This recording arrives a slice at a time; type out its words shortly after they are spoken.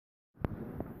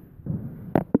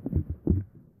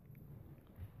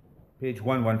Page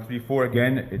 1134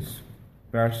 again, it's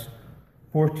verse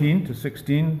 14 to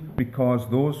 16. Because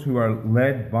those who are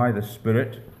led by the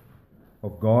Spirit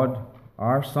of God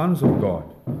are sons of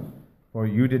God. For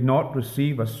you did not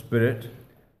receive a spirit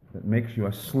that makes you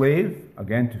a slave,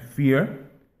 again to fear,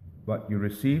 but you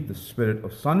received the spirit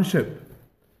of sonship.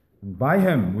 And by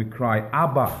him we cry,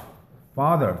 Abba,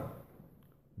 Father.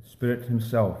 The Spirit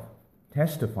himself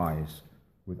testifies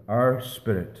with our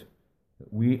spirit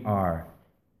that we are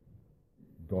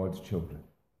God's children.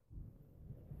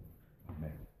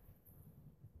 Amen.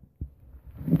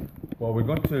 Well, we're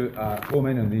going to home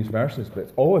in on these verses, but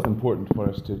it's always important for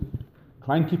us to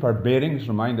try and keep our bearings,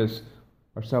 remind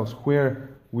ourselves where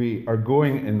we are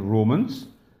going in Romans.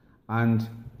 And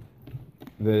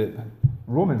the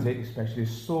Romans 8 especially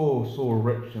is so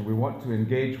rich, and we want to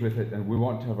engage with it, and we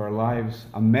want to have our lives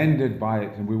amended by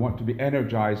it, and we want to be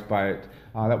energized by it.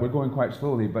 That we're going quite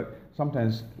slowly, but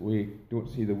sometimes we don't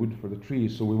see the wood for the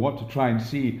trees, so we want to try and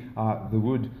see the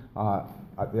wood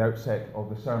at the outset of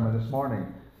the sermon this morning.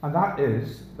 And that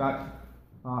is that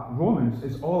Romans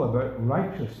is all about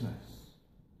righteousness,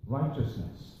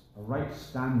 a right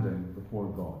standing before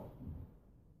God.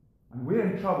 And we're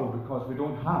in trouble because we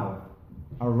don't have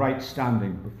a right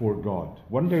standing before God.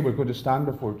 One day we're going to stand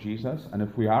before Jesus, and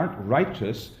if we aren't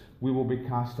righteous, we will be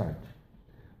cast out.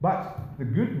 But the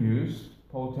good news,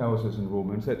 Paul tells us in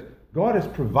Romans, that God has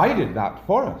provided that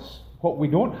for us. What we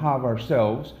don't have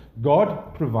ourselves,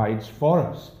 God provides for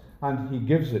us, and he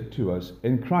gives it to us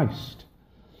in Christ.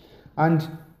 And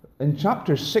in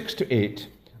chapters 6 to 8,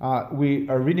 we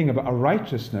are reading about a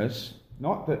righteousness,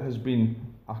 not that has been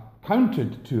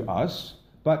accounted to us,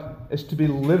 but is to be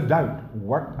lived out,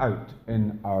 worked out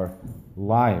in our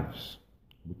lives.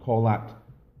 We call that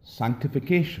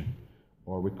sanctification,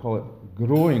 or we call it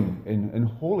growing in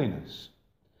holiness.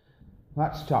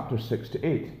 That's chapter 6 to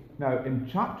 8. Now, in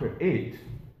chapter 8,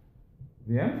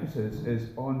 the emphasis is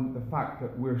on the fact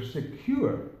that we're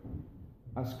secure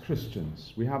as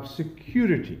Christians. We have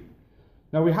security.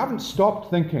 Now, we haven't stopped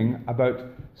thinking about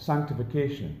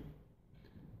sanctification.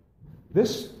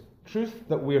 This truth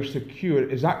that we are secure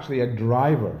is actually a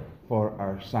driver for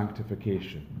our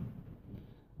sanctification.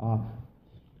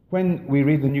 When we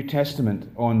read the New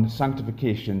Testament on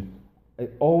sanctification,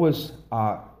 it always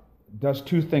does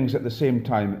two things at the same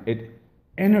time. It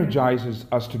energizes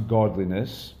us to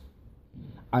godliness,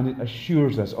 and it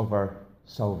assures us of our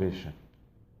salvation.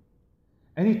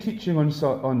 Any teaching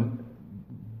on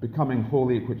becoming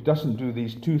holy which doesn't do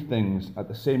these two things at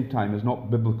the same time is not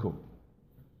biblical.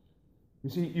 You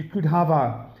see, you could have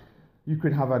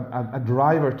a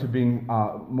driver to being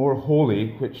more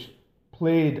holy, which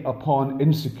played upon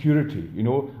insecurity.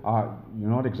 You're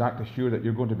not exactly sure that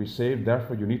you're going to be saved,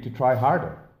 therefore you need to try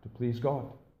harder to please God.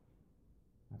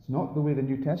 That's not the way the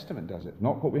New Testament does it.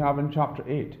 Not what we have in chapter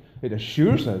 8. It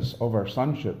assures us of our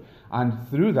sonship, and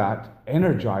through that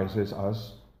energizes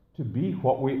us to be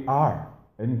what we are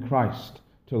in Christ,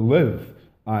 to live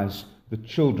as the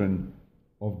children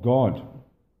of God.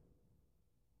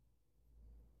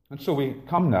 And so we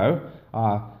come now,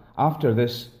 after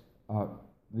these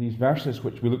verses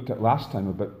which we looked at last time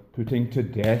about putting to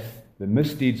death the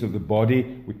misdeeds of the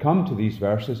body, we come to these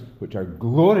verses which are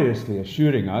gloriously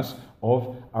assuring us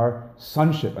of our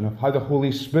sonship and of how the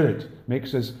Holy Spirit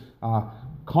makes us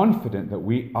confident that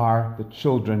we are the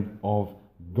children of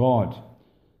God.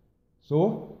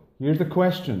 So, here's the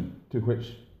question to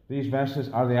which these verses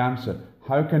are the answer.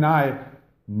 How can I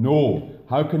know?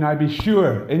 How can I be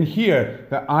sure in here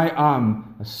that I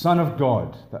am a son of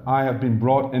God, that I have been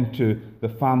brought into the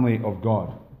family of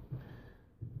God?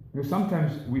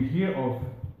 Sometimes we hear of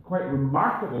quite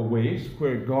remarkable ways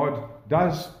where God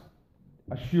does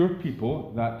assure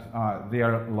people that they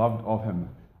are loved of him.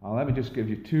 Let me just give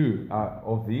you two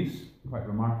of these quite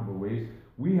remarkable ways.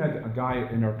 We had a guy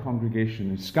in our congregation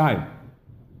in Skye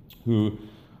who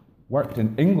worked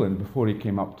in England before he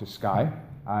came up to Skye.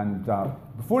 And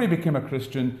before he became a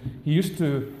Christian, he used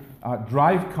to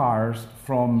drive cars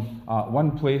from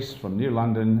one place from near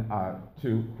London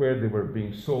to where they were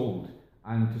being sold.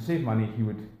 And to save money, he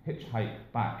would hitchhike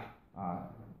back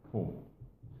home.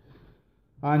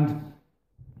 And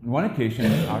on one occasion,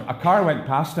 a car went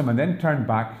past him and then turned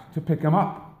back to pick him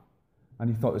up. And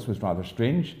he thought this was rather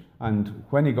strange. And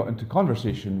when he got into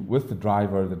conversation with the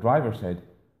driver said,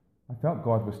 "I felt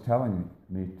God was telling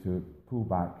me to pull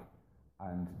back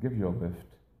and give you a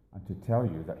lift and to tell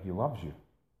you that he loves you."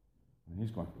 And he's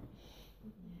going.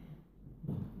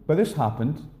 But this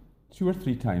happened 2 or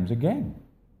 3 times again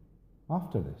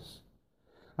after this.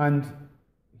 And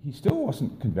he still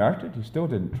wasn't converted, he still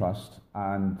didn't trust.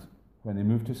 And when they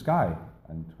moved to Skye,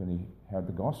 and when he heard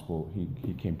the gospel,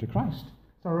 he came to Christ.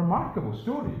 It's a remarkable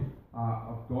story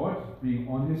of God being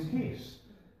on his case.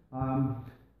 I'm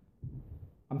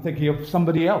thinking of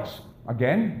somebody else.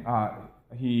 Again,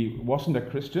 he wasn't a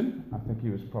Christian. I think he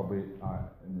was probably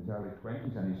in his early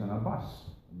 20s, and he's on a bus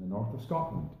in the north of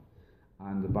Scotland.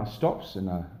 And the bus stops in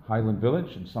a Highland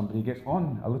village, and somebody gets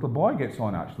on, a little boy gets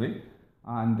on actually,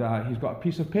 and he's got a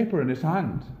piece of paper in his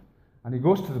hand. And he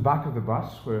goes to the back of the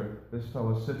bus where this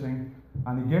fellow is sitting,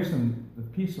 and he gives him the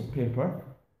piece of paper,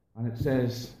 and it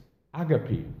says,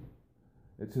 agape.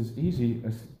 It's as easy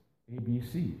as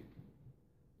ABC.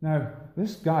 Now,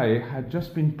 this guy had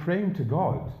just been praying to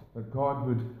God that God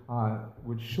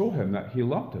would show him that he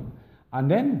loved him. And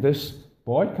then this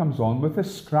boy comes on with a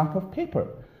scrap of paper.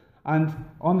 And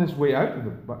on his way out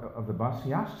of the bus,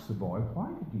 he asks the boy, why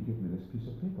did you give me this piece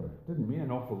of paper? It didn't mean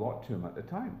an awful lot to him at the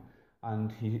time.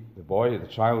 And the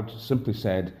child simply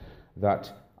said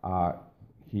that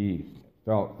he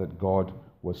felt that God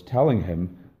was telling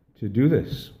him to do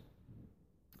this.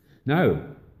 Now,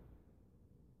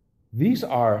 these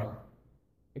are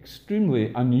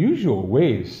extremely unusual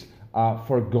ways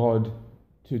for God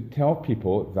to tell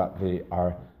people that they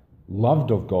are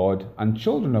loved of God and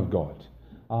children of God.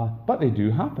 But they do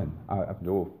happen. I have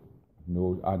no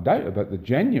doubt about the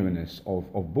genuineness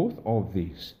of both of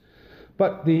these.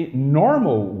 But the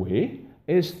normal way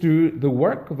is through the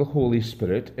work of the Holy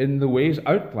Spirit in the ways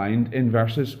outlined in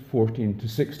verses 14 to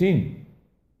 16.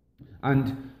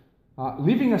 And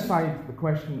leaving aside the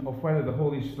question of whether the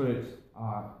Holy Spirit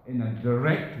in a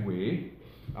direct way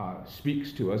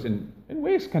speaks to us in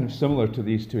ways kind of similar to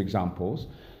these two examples,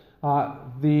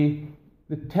 the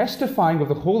testifying of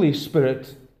the Holy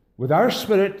Spirit with our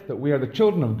spirit that we are the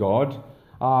children of God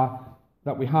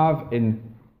that we have in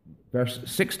verse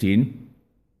 16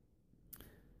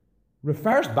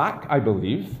 refers back, I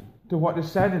believe, to what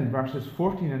is said in verses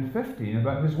 14 and 15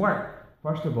 about his work.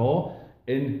 First of all,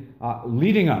 in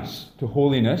leading us to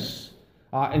holiness,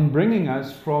 in bringing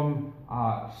us from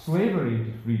slavery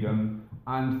to freedom,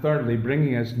 and thirdly,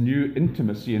 bringing us new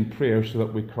intimacy in prayer so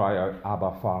that we cry out,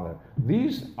 Abba, Father.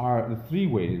 These are the three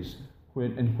ways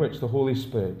in which the Holy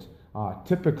Spirit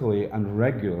typically and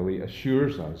regularly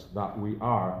assures us that we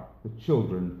are the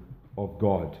children of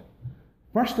God.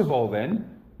 First of all,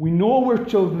 then, we know we're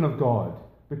children of God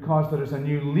because there is a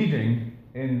new leading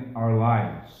in our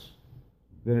lives.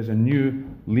 There is a new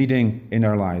leading in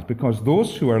our lives because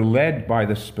those who are led by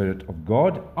the Spirit of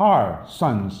God are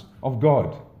sons of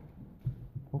God.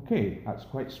 Okay, that's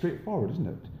quite straightforward, isn't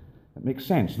it? That makes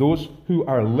sense. Those who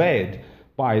are led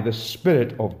by the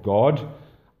Spirit of God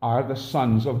are the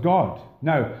sons of God.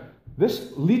 Now,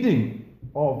 this leading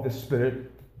of the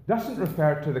Spirit doesn't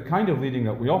refer to the kind of leading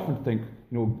that we often think,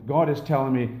 God is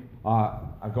telling me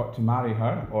I've got to marry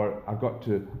her or I've got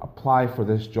to apply for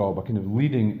this job, a kind of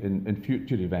leading in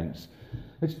future events.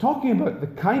 It's talking about the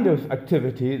kind of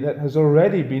activity that has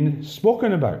already been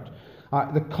spoken about.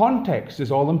 The context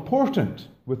is all important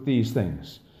with these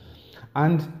things.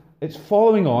 And it's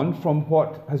following on from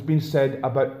what has been said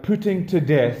about putting to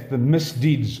death the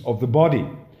misdeeds of the body.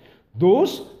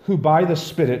 Those who by the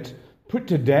Spirit put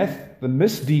to death the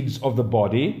misdeeds of the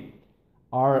body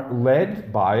are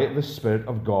led by the Spirit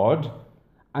of God,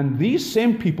 and these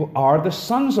same people are the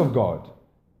sons of God.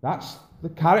 That's the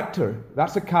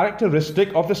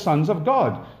characteristic of the sons of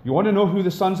God. You want to know who the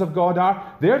sons of God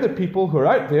are? They're the people who are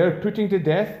out there putting to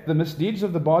death the misdeeds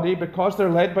of the body because they're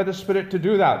led by the Spirit to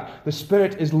do that. The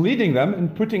Spirit is leading them in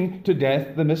putting to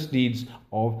death the misdeeds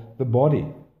of the body.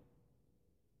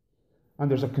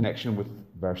 And there's a connection with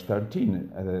verse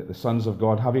 13. The sons of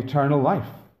God have eternal life,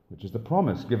 which is the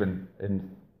promise given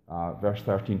in verse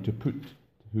 13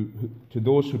 to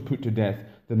those who put to death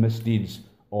the misdeeds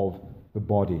of the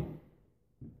body.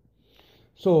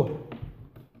 So,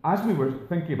 as we were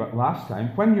thinking about last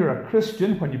time, when you're a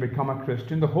Christian, when you become a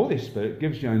Christian, the Holy Spirit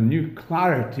gives you a new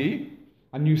clarity,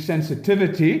 a new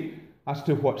sensitivity as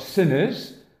to what sin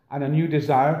is, and a new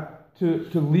desire to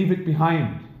leave it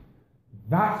behind.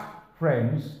 That,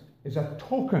 friends, is a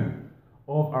token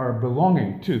of our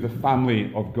belonging to the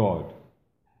family of God.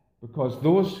 Because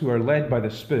those who are led by the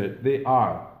Spirit, they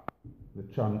are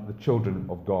the children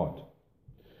of God.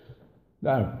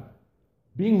 Now,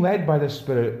 being led by the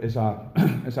Spirit is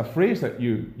a phrase that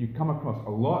you come across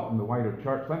a lot in the wider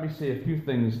church. Let me say a few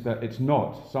things that it's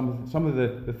not. Some of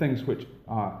the things which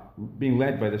being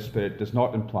led by the Spirit does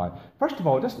not imply. First of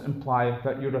all, it doesn't imply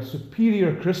that you're a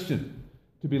superior Christian.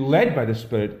 To be led by the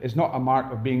Spirit is not a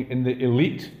mark of being in the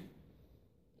elite.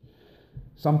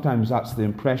 Sometimes that's the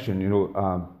impression,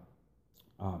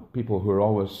 people who are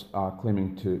always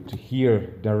claiming to hear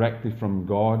directly from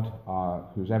God,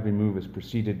 whose every move is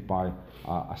preceded by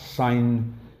a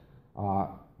sign,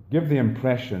 give the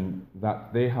impression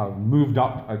that they have moved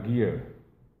up a gear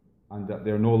and that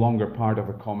they're no longer part of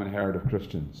a common herd of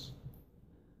Christians.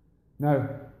 Now,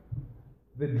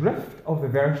 the drift of the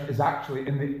verse is actually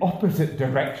in the opposite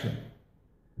direction.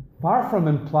 Far from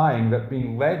implying that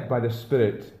being led by the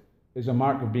Spirit is a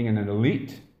mark of being an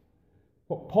elite,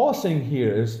 what Paul's saying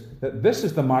here is that this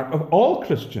is the mark of all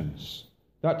Christians,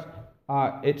 that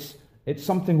it's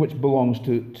something which belongs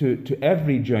to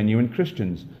every genuine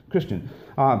Christian.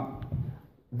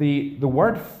 The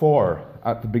word "for"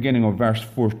 at the beginning of verse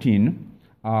 14,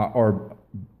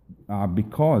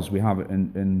 because we have it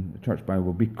in the Church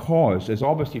Bible, because is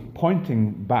obviously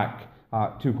pointing back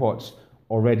to what's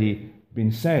already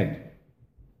been said.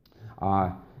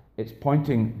 It's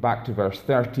pointing back to verse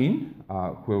 13,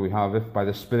 where we have, if by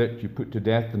the Spirit you put to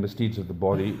death the misdeeds of the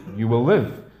body, you will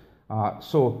live.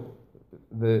 So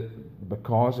the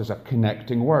because is a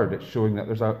connecting word. It's showing that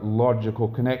there's a logical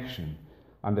connection.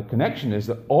 And the connection is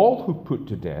that all who put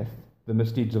to death the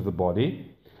misdeeds of the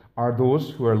body are those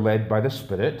who are led by the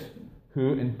Spirit,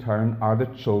 who in turn are the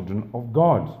children of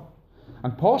God.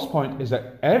 And Paul's point is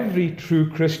that every true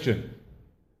Christian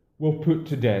will put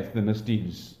to death the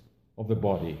misdeeds of the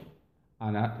body,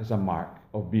 and that is a mark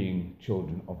of being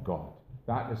children of God.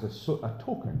 That is a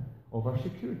token of our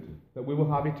security, that we will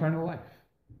have eternal life.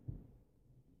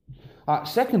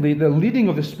 Secondly, the leading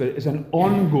of the Spirit is an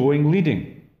ongoing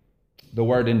leading. The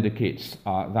word indicates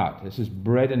that. This is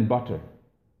bread and butter,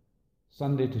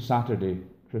 Sunday to Saturday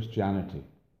Christianity.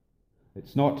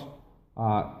 It's not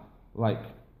like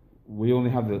we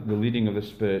only have the leading of the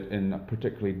Spirit in a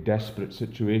particularly desperate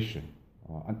situation,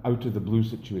 an out-of-the-blue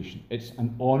situation. It's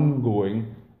an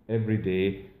ongoing,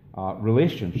 everyday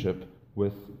relationship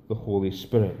with the Holy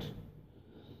Spirit.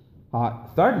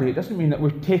 Thirdly, it doesn't mean that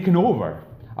we're taken over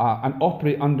and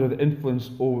operate under the influence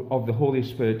of the Holy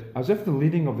Spirit as if the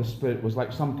leading of the Spirit was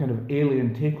like some kind of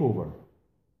alien takeover.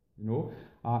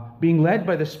 Being led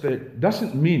by the Spirit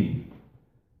doesn't mean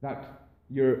that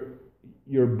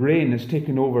your brain is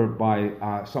taken over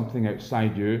by something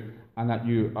outside you and that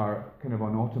you are kind of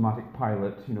an automatic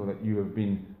pilot, that you have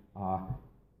been,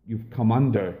 you've come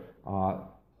under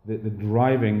the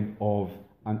driving of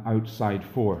an outside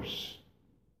force.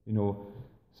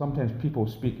 Sometimes people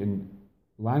speak in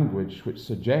language which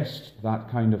suggests that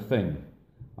kind of thing.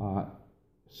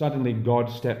 Suddenly God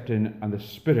stepped in and the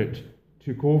Spirit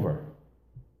took over.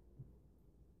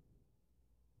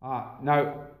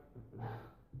 Now,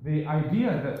 the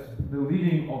idea that the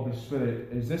leading of the Spirit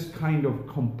is this kind of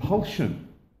compulsion,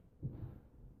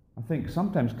 I think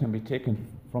sometimes can be taken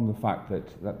from the fact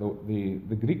that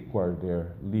the Greek word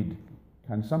there, lead,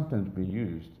 can sometimes be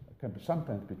used, can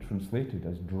sometimes be translated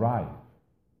as drive.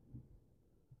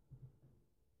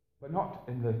 But not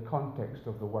in the context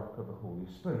of the work of the Holy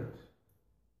Spirit.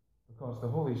 Because the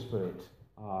Holy Spirit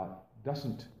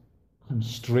doesn't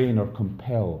constrain or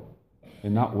compel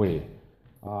in that way.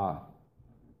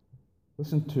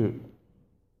 Listen to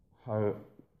how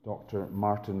Dr.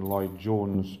 Martin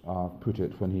Lloyd-Jones put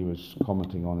it when he was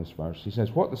commenting on this verse. He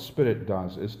says, what the Spirit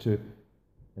does is to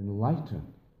enlighten,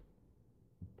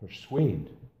 persuade.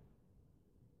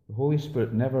 The Holy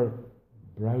Spirit never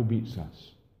browbeats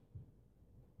us.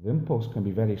 The impulse can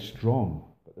be very strong,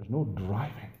 but there's no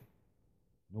driving,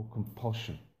 no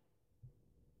compulsion.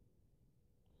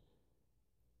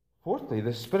 Fourthly,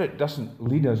 the Spirit doesn't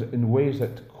lead us in ways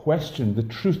that question the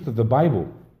truth of the Bible.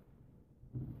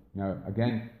 Now,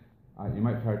 again, you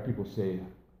might have heard people say,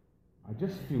 I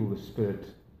just feel the Spirit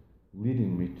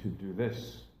leading me to do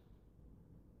this.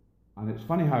 And it's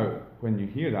funny how, when you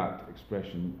hear that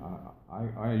expression,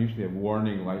 I usually have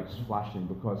warning lights flashing,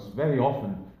 because very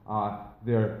often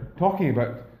they're talking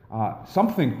about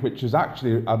something which is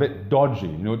actually a bit dodgy.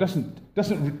 It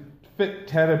doesn't fit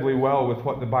terribly well with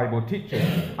what the Bible teaches.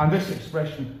 And this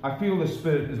expression, I feel the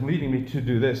Spirit is leading me to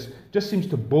do this, just seems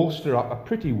to bolster up a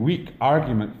pretty weak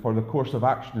argument for the course of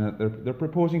action that they're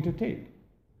proposing to take.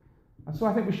 And so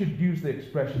I think we should use the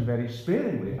expression very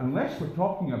sparingly, unless we're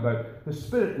talking about the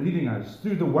Spirit leading us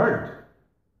through the Word,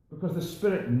 because the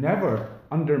Spirit never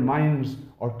undermines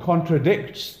or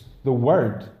contradicts the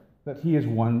Word that He has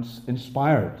once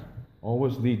inspired.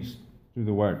 Always leads through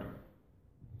the Word.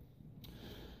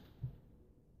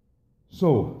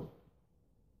 So,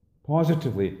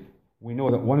 positively, we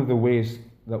know that one of the ways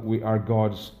that we are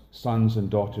God's sons and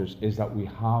daughters is that we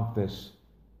have this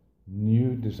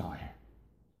new desire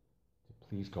to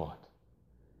please God.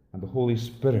 And the Holy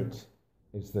Spirit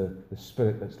is the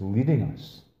Spirit that's leading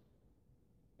us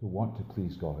to want to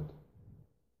please God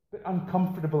bit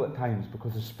uncomfortable at times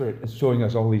because the Spirit is showing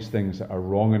us all these things that are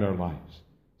wrong in our lives.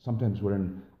 Sometimes we're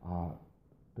in a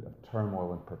bit of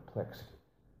turmoil and perplexity.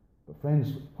 But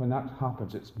friends, when that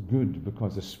happens, it's good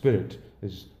because the Spirit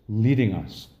is leading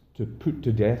us to put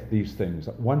to death these things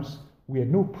that once we had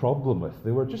no problem with.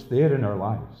 They were just there in our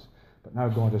lives. But now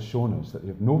God has shown us that they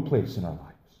have no place in our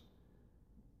lives.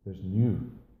 There's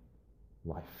new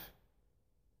life.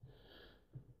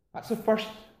 That's the first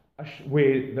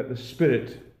way that the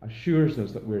Spirit assures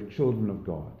us that we're children of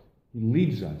God. He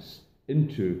leads us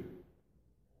into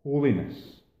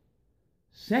holiness.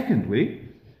 Secondly,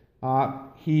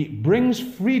 He brings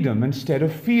freedom instead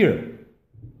of fear.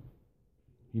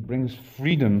 He brings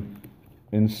freedom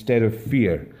instead of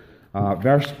fear.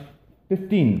 Verse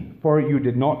 15, for you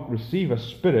did not receive a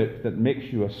spirit that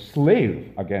makes you a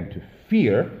slave, again, to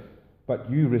fear, but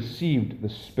you received the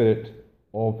spirit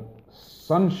of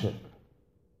sonship,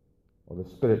 or the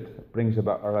Spirit that brings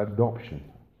about our adoption.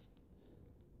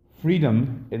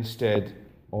 Freedom instead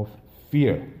of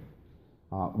fear.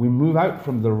 We move out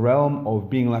from the realm of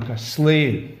being like a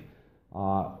slave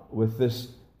with this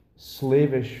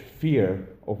slavish fear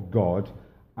of God,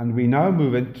 and we now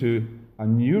move into a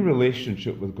new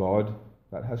relationship with God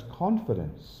that has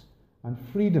confidence and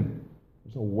freedom.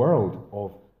 There's a world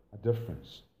of a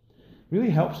difference. It really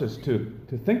helps us to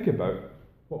think about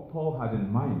what Paul had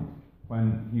in mind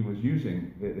when he was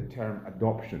using the term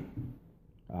adoption.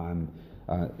 And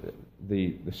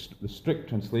the strict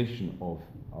translation of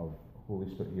Holy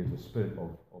Spirit here is the spirit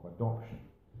of adoption.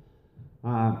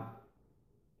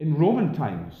 In Roman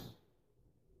times,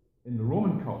 in the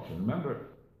Roman culture, remember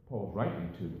Paul's writing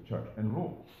to the church in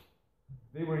Rome,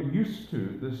 they were used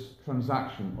to this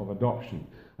transaction of adoption.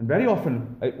 And very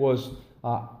often it was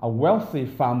a wealthy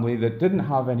family that didn't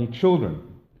have any children.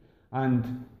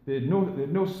 And they had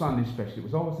no son especially. It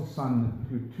was always the son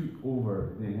who took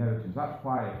over the inheritance. That's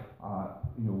why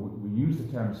we use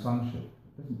the term sonship.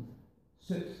 It doesn't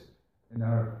sit in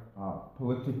our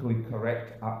politically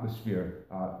correct atmosphere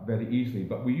very easily.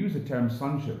 But we use the term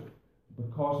sonship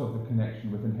because of the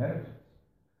connection with inheritance.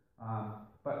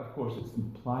 But of course it's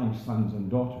implying sons and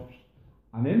daughters.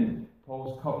 And in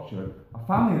Paul's culture, a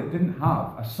family that didn't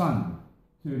have a son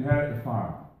to inherit the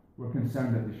farm were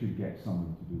concerned that they should get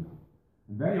someone to do that.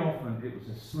 And very often it was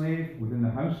a slave within the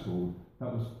household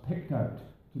that was picked out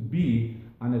to be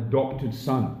an adopted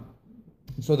son.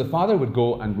 So the father would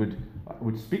go and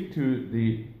would speak to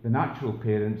the natural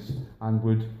parents and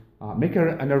would make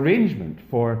an arrangement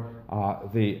for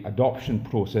the adoption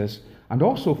process and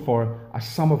also for a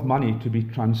sum of money to be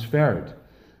transferred.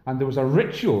 And there was a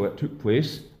ritual that took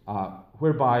place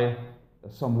whereby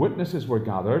some witnesses were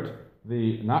gathered.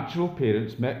 The natural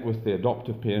parents met with the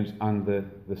adoptive parents and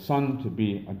the son to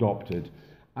be adopted.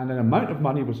 And an amount of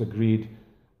money was agreed,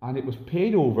 and it was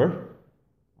paid over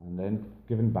and then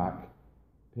given back.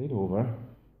 Paid over,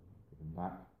 given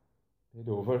back, paid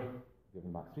over,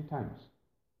 given back 3 times.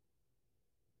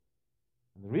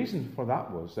 And the reason for that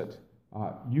was that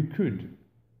you could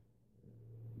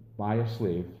buy a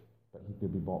slave, but he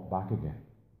could be bought back again.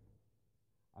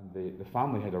 And the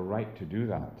family had a right to do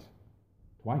that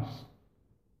twice.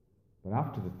 But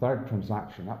after the 3rd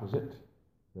transaction, that was it.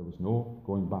 There was no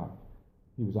going back.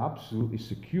 He was absolutely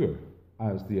secure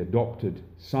as the adopted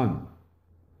son.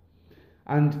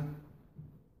 And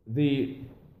the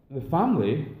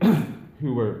family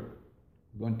who were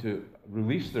going to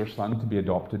release their son to be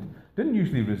adopted didn't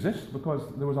usually resist because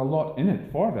there was a lot in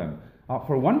it for them.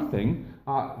 For one thing,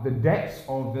 the debts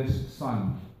of this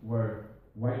son were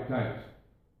wiped out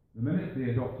the minute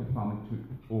the adopted family took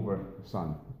over the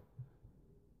son.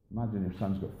 Imagine your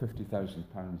son's got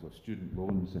 £50,000 of student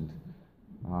loans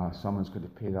and someone's going to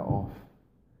pay that off.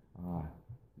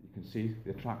 You can see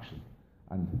the attraction.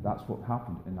 And that's what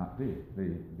happened in that day.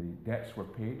 The debts were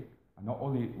paid, and not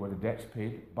only were the debts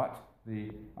paid, but the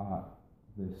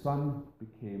son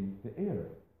became the heir.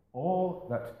 All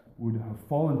that would have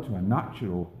fallen to a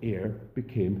natural heir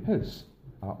became his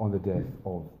on the death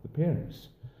of the parents.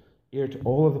 Heir to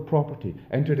all of the property,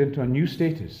 entered into a new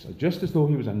status, just as though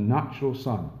he was a natural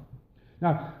son.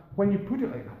 Now, when you put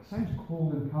it like that, it sounds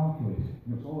cold and calculated.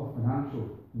 It's all a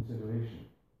financial consideration.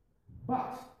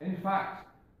 But, in fact,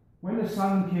 when the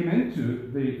son came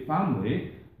into the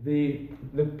family, the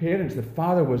parents, the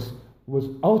father was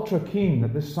ultra keen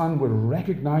that the son would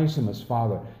recognize him as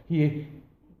father. He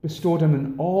bestowed him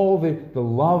in all the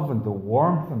love and the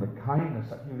warmth and the kindness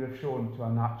that he would have shown to a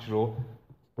natural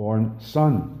born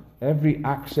son. Every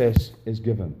access is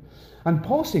given. And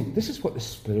Paul's saying this is what the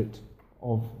spirit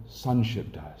of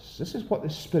sonship does. This is what the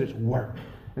Spirit's work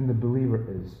in the believer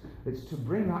is. It's to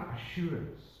bring that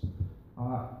assurance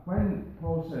when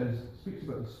Paul speaks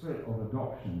about the spirit of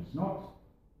adoption, it's not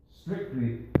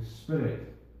strictly the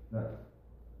Spirit that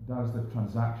does the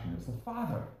transaction. It's the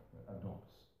Father that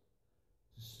adopts.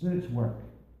 It's the Spirit's work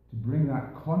to bring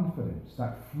that confidence,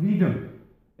 that freedom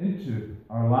into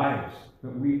our lives,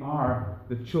 that we are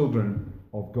the children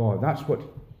of God. That's what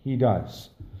He does.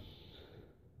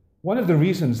 One of the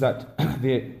reasons that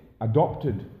the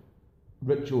adopted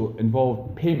ritual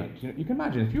involved payment, you can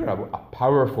imagine if you're a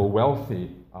powerful,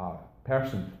 wealthy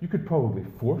person, you could probably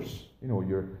force,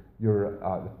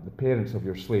 the parents of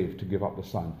your slave to give up the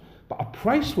son. But a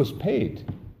price was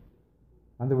paid,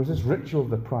 and there was this ritual of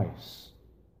the price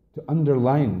to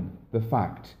underline the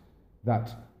fact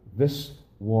that this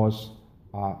was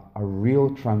a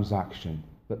real transaction,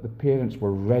 that the parents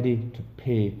were ready to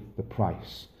pay the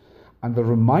price. And the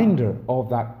reminder of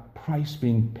that price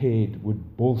being paid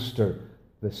would bolster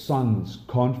the son's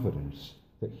confidence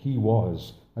that he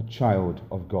was a child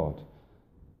of God.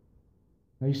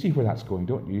 Now you see where that's going,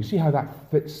 don't you? You see how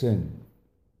that fits in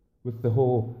with the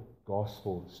whole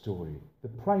gospel story. The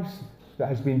price that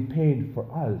has been paid for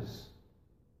us,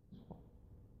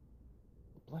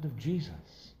 the blood of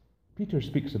Jesus. Peter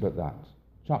speaks about that.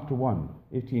 Chapter 1,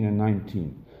 18 and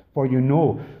 19. For you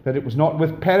know that it was not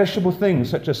with perishable things,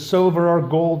 such as silver or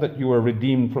gold, that you were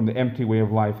redeemed from the empty way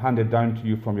of life handed down to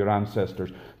you from your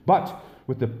ancestors, but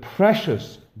with the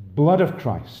precious blood of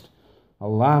Christ, a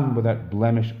lamb without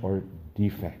blemish or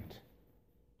defect.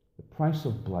 The price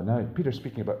of blood. Now, Peter's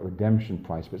speaking about redemption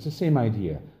price, but it's the same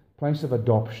idea. Price of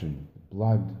adoption, the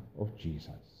blood of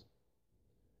Jesus.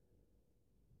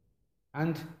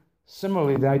 And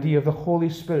similarly, the idea of the Holy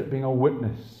Spirit being a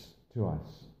witness to us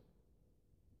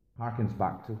harkens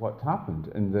back to what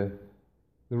happened in the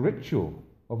ritual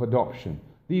of adoption.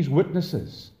 These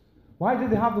witnesses. Why did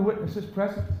they have the witnesses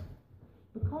present?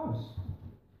 Because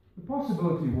the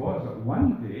possibility was that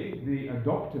one day the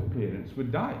adoptive parents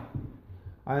would die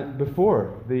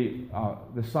before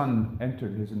the son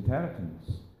entered his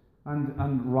inheritance.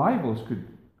 And rivals could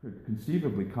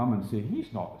conceivably come and say,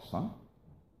 he's not the son.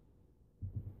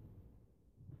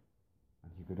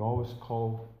 And he could always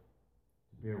call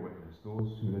to bear witness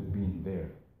those who had been there.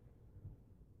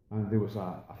 And there was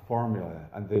a formula,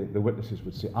 and the witnesses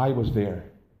would say, I was there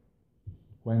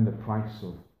when the price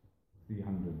of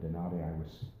 300 denarii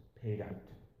was paid out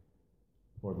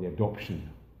for the adoption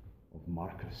of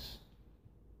Marcus.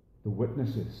 The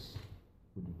witnesses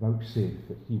would vouchsafe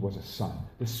that he was a son.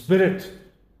 The Spirit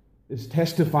is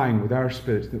testifying with our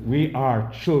spirits that we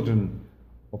are children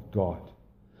of God.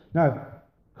 Now,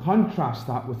 contrast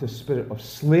that with the spirit of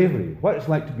slavery, what it's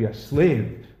like to be a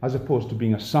slave as opposed to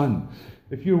being a son.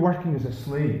 If you're working as a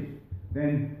slave,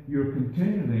 then you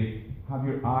continually have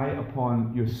your eye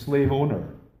upon your slave owner.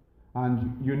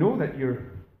 And you know that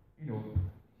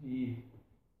he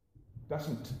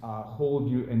doesn't hold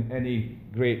you in any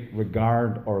great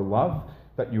regard or love,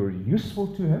 that you're useful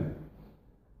to him.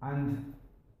 And,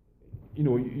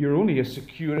 you're only as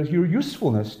secure as your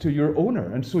usefulness to your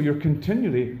owner. And so you're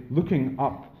continually looking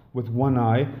up with one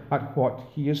eye at what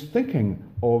he is thinking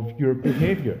of your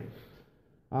behavior.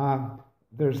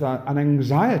 There's an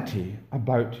anxiety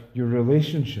about your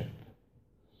relationship.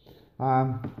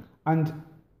 And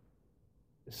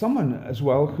someone as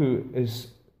well who is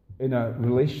in a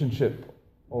relationship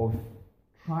of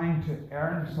trying to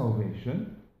earn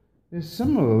salvation is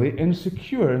similarly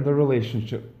insecure in the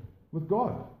relationship with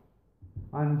God.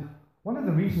 And one of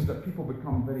the reasons that people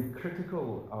become very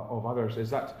critical of others is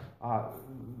that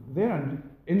they're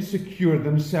insecure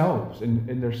themselves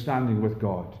in their standing with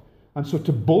God. And so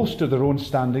to bolster their own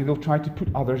standing, they'll try to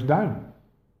put others down.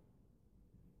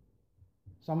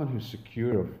 Someone who's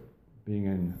secure of being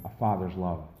in a father's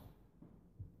love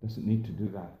doesn't need to do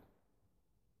that.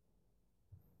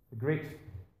 The great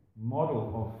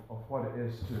model of what it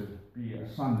is to be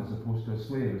a son as opposed to a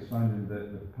slave is found in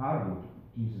the parable,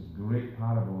 Jesus' great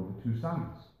parable of the two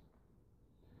sons.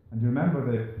 And you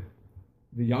remember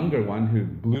the younger one who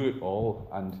blew it all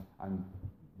and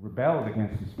rebelled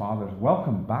against his father's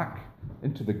welcome back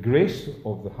into the grace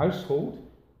of the household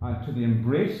and to the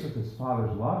embrace of his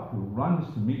father's love, who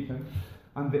runs to meet him.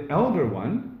 And the elder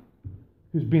one,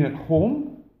 who's been at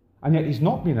home, and yet he's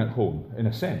not been at home, in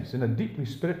a sense, in a deeply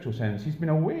spiritual sense. He's been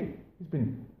away. He's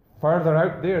been further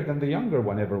out there than the younger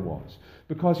one ever was,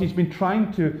 because he's been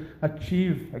trying to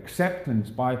achieve acceptance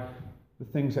by the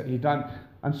things that he'd done.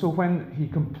 And so when he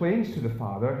complains to the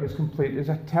father, his complaint is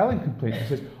a telling complaint. He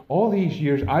says, all these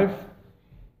years I've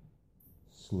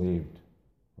slaved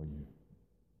for you.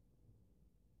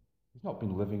 He's not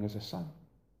been living as a son.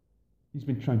 He's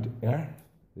been trying to earn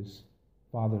his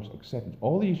Father's acceptance.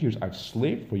 All these years I've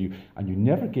slaved for you, and you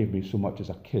never gave me so much as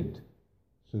a kid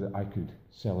so that I could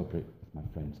celebrate with my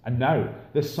friends. And now,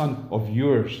 this son of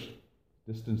yours,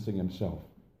 distancing himself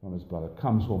from his brother,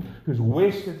 comes home, who's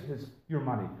wasted your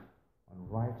money on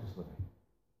riotous living.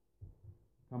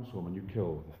 Comes home and you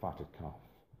kill the fatted calf.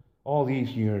 All these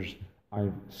years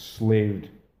I've slaved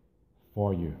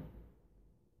for you.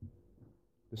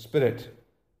 The Spirit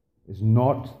is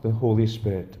not the Holy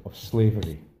Spirit of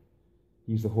slavery.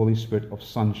 He's the Holy Spirit of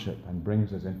sonship and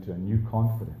brings us into a new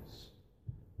confidence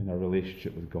in our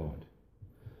relationship with God.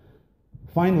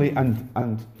 Finally,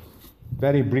 and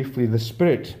very briefly, the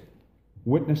Spirit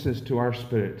witnesses to our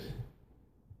spirit,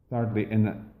 thirdly,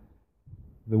 in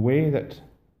the way that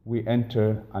we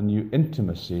enter a new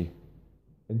intimacy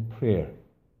in prayer.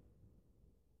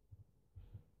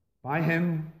 By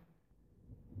him,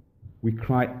 we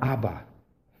cry, Abba,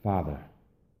 Father.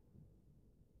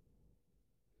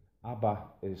 Abba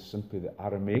is simply the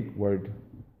Aramaic word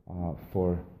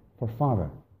for father.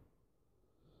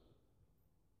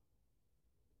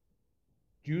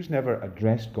 Jews never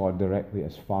addressed God directly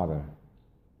as Father.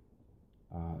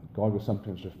 God was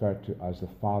sometimes referred to as the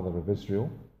Father of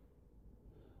Israel.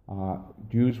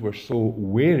 Jews were so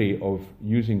wary of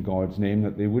using God's name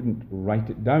that they wouldn't write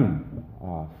it down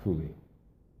fully.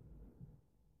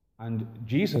 And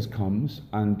Jesus comes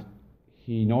and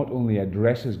he not only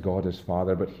addresses God as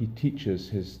Father, but he teaches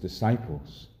his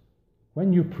disciples,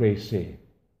 when you pray, say,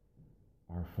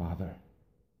 Our Father.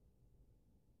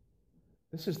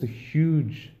 This is the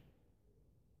huge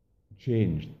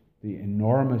change, the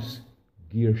enormous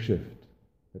gear shift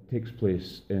that takes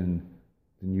place in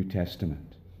the New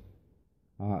Testament.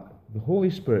 The Holy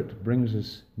Spirit brings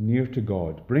us near to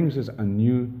God, brings us a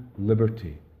new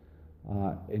liberty,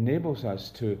 enables us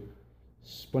to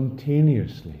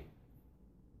spontaneously,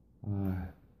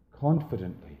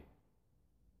 confidently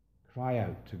cry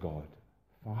out to God,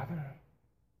 Father,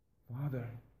 Father.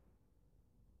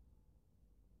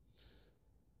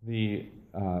 The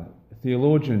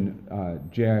theologian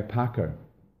J.I. Packer,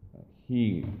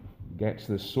 he gets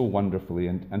this so wonderfully,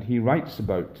 and he writes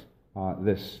about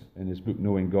this in his book,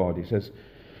 Knowing God. He says,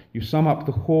 you sum up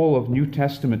the whole of New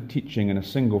Testament teaching in a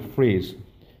single phrase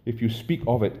if you speak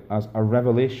of it as a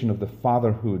revelation of the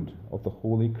fatherhood of the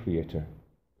Holy Creator.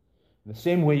 In the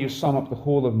same way you sum up the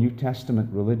whole of New Testament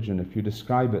religion if you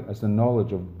describe it as the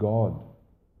knowledge of God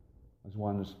as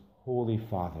one's Holy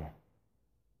Father.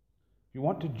 If you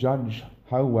want to judge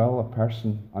how well a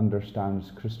person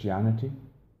understands Christianity,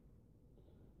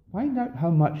 find out how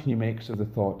much he makes of the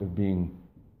thought of being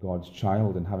God's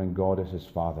child and having God as his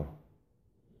Father.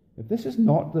 If this is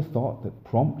not the thought that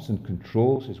prompts and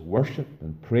controls his worship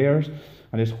and prayers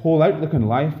and his whole outlook in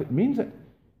life, it means that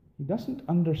he doesn't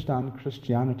understand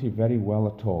Christianity very well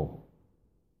at all.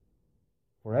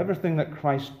 For everything that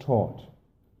Christ taught,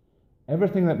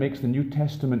 everything that makes the New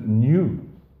Testament new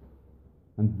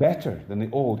and better than the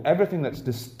Old, everything that's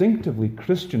distinctively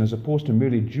Christian as opposed to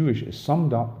merely Jewish, is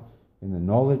summed up in the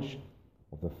knowledge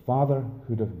of the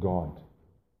fatherhood of God.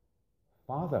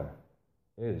 Father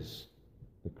is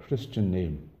the Christian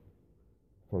name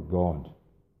for God.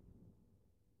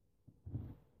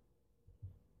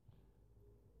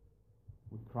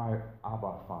 We cry,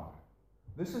 Abba, Father.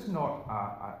 This is not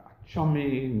a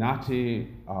chummy, natty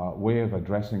way of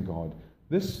addressing God.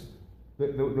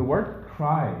 The word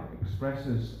cry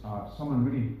expresses someone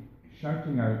really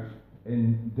shouting out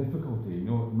in difficulty. You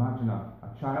know, imagine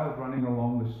a child running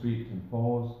along the street and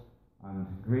falls and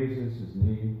grazes his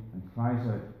knee and cries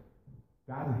out,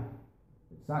 Daddy.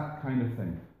 It's that kind of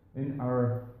thing. In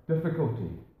our difficulty,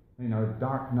 in our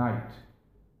dark night,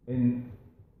 in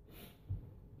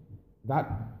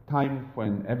that time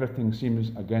when everything seems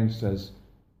against us,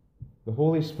 the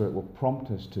Holy Spirit will prompt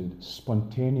us to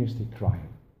spontaneously cry,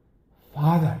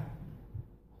 Father,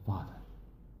 Father.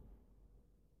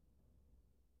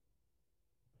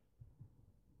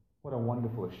 What a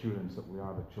wonderful assurance that we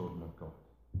are the children of God,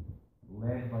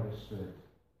 led by the Spirit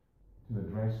to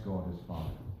address God as Father.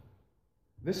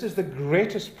 This is the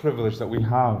greatest privilege that we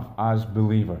have as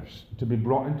believers, to be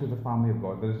brought into the family of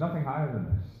God. There is nothing higher than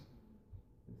this.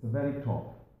 It's the very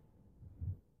top.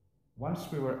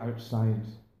 Once we were outside,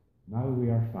 now we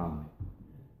are family.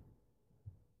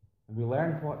 And we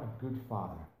learn what a good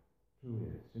father truly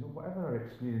is. You know, whatever our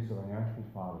experience of an earthly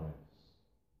father is,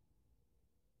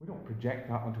 we don't project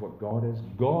that onto what God is.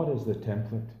 God is the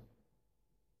template,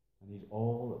 and he's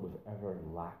all that we've ever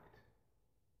lacked.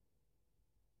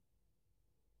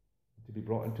 To be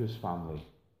brought into his family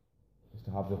is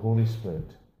to have the Holy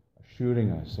Spirit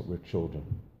assuring us that we're children,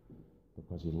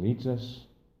 because he leads us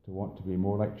to want to be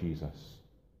more like Jesus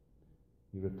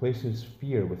He replaces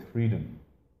fear with freedom.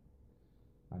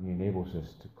 And He enables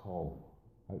us to call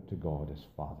out to God as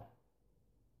Father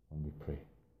when we pray.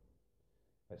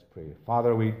 Let's pray.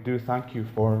 Father, we do thank You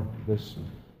for this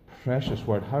precious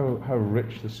word, how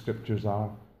rich the Scriptures are,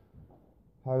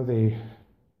 how they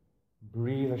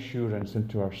breathe assurance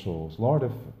into our souls. Lord,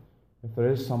 if there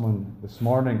is someone this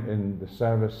morning in the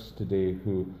service today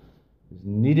who is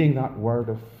needing that word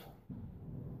of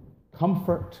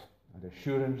comfort and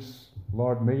assurance,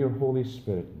 Lord, may Your Holy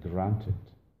Spirit grant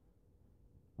it.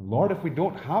 And Lord, if we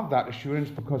don't have that assurance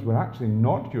because we're actually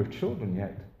not Your children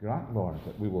yet, grant, Lord,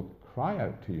 that we will cry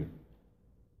out to You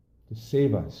to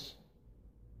save us.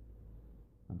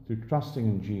 And through trusting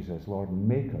in Jesus, Lord,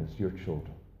 make us Your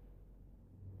children.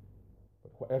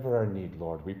 But whatever our need,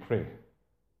 Lord, we pray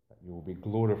that You will be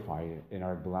glorified in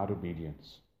our glad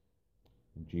obedience.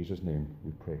 In Jesus' name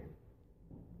we pray.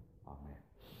 Amen.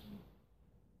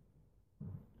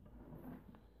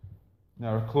 Now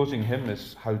our closing hymn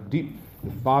is How Deep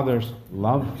the Father's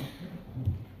Love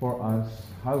for Us,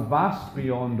 how vast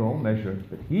beyond all measure,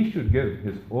 that He should give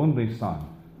His only Son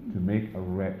to make a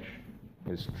wretch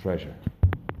His treasure.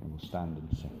 And we'll stand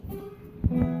and sing.